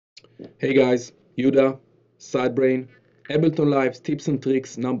Hey guys, Yuda, Sidebrain, Ableton Live's tips and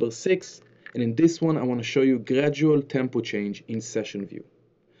tricks number 6, and in this one I want to show you gradual tempo change in session view.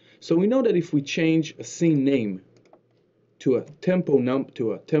 So we know that if we change a scene name to a tempo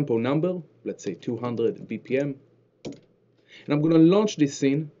number, let's say 200 BPM, and I'm going to launch this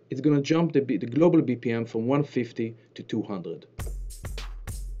scene, it's going to jump the global BPM from 150 to 200.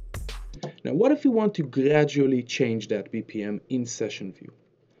 Now what if we want to gradually change that BPM in session view?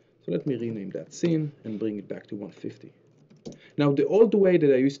 So let me rename that scene and bring it back to 150. Now the old way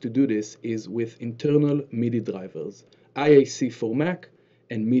that I used to do this is with internal MIDI drivers, IAC for Mac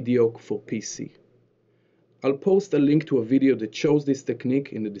and Mediocre for PC. I'll post a link to a video that shows this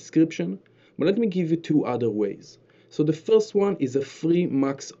technique in the description, but let me give you two other ways. So the first one is a free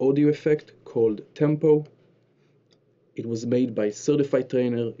Max audio effect called Tempo. It was made by certified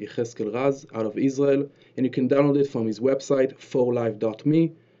trainer Yecheskel Raz out of Israel, and you can download it from his website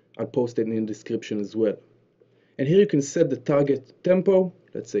 4live.me. I'll post it in the description as well. And here you can set the target tempo,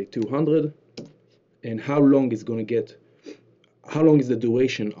 let's say 200, and how long is the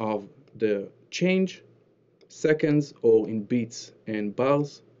duration of the change, seconds or in beats and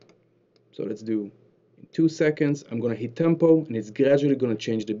bars. So let's do in 2 seconds. I'm going to hit tempo and it's gradually going to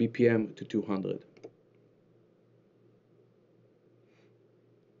change the BPM to 200.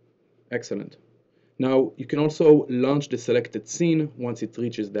 Excellent. Now you can also launch the selected scene once it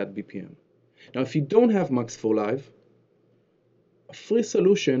reaches that BPM. Now if you don't have Max for Live, a free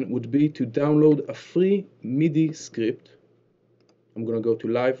solution would be to download a free MIDI script. I'm going to go to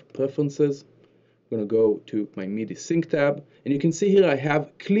Live Preferences. I'm going to go to my MIDI Sync tab, and you can see here I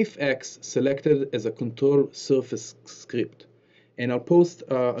have CliffX selected as a control surface script. And I'll post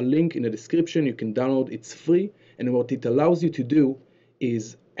a link in the description. You can download, it's free, and what it allows you to do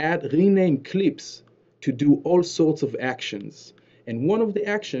is rename clips to do all sorts of actions. And one of the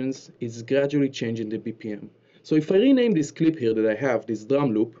actions is gradually changing the BPM. So if I rename this clip here that I have, this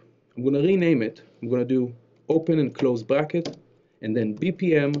drum loop, I'm going to rename it. I'm going to do open and close bracket, and then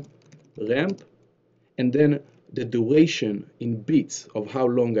BPM ramp, and then the duration in beats of how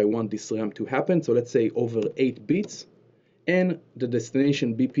long I want this ramp to happen. So let's say over 8 beats, and the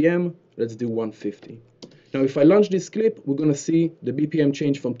destination BPM, let's do 150. Now if I launch this clip, we're going to see the BPM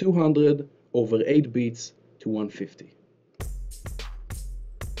change from 200 over 8 beats to 150.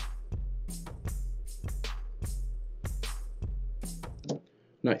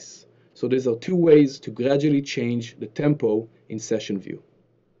 Nice. So these are two ways to gradually change the tempo in session view.